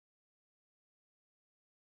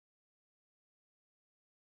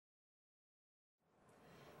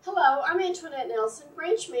Hello, I'm Antoinette Nelson,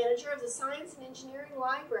 Branch Manager of the Science and Engineering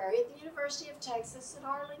Library at the University of Texas at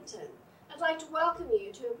Arlington. I'd like to welcome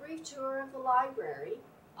you to a brief tour of the library,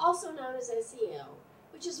 also known as SEL,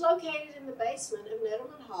 which is located in the basement of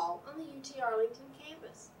Nettleman Hall on the UT Arlington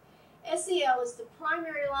campus. SEL is the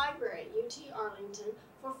primary library at UT Arlington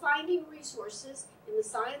for finding resources in the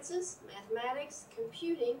sciences, mathematics,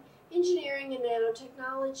 computing, engineering, and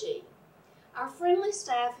nanotechnology. Our friendly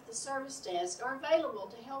staff at the service desk are available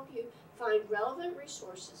to help you find relevant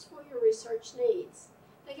resources for your research needs.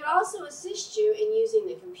 They can also assist you in using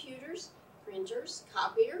the computers, printers,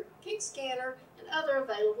 copier, kick scanner, and other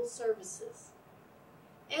available services.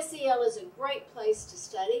 SEL is a great place to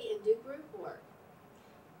study and do group work.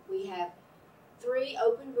 We have 3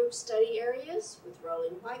 open group study areas with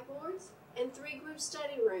rolling whiteboards and 3 group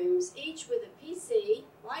study rooms, each with a PC,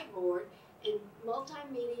 whiteboard, and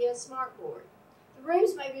multimedia smartboard. The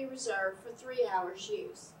rooms may be reserved for 3 hours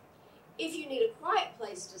use. If you need a quiet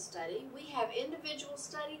place to study, we have individual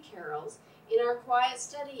study carrels in our quiet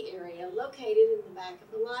study area located in the back of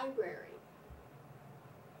the library.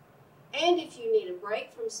 And if you need a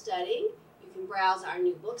break from studying, you can browse our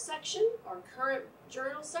new book section or current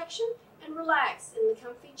journal section and relax in the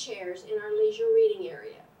comfy chairs in our leisure reading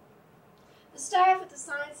area. The staff at the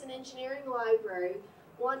Science and Engineering Library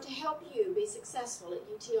want to help you be successful at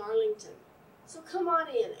UT Arlington. So come on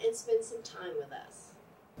in and spend some time with us.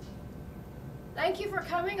 Thank you for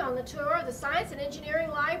coming on the tour of the Science and Engineering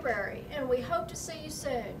Library, and we hope to see you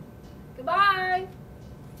soon. Goodbye!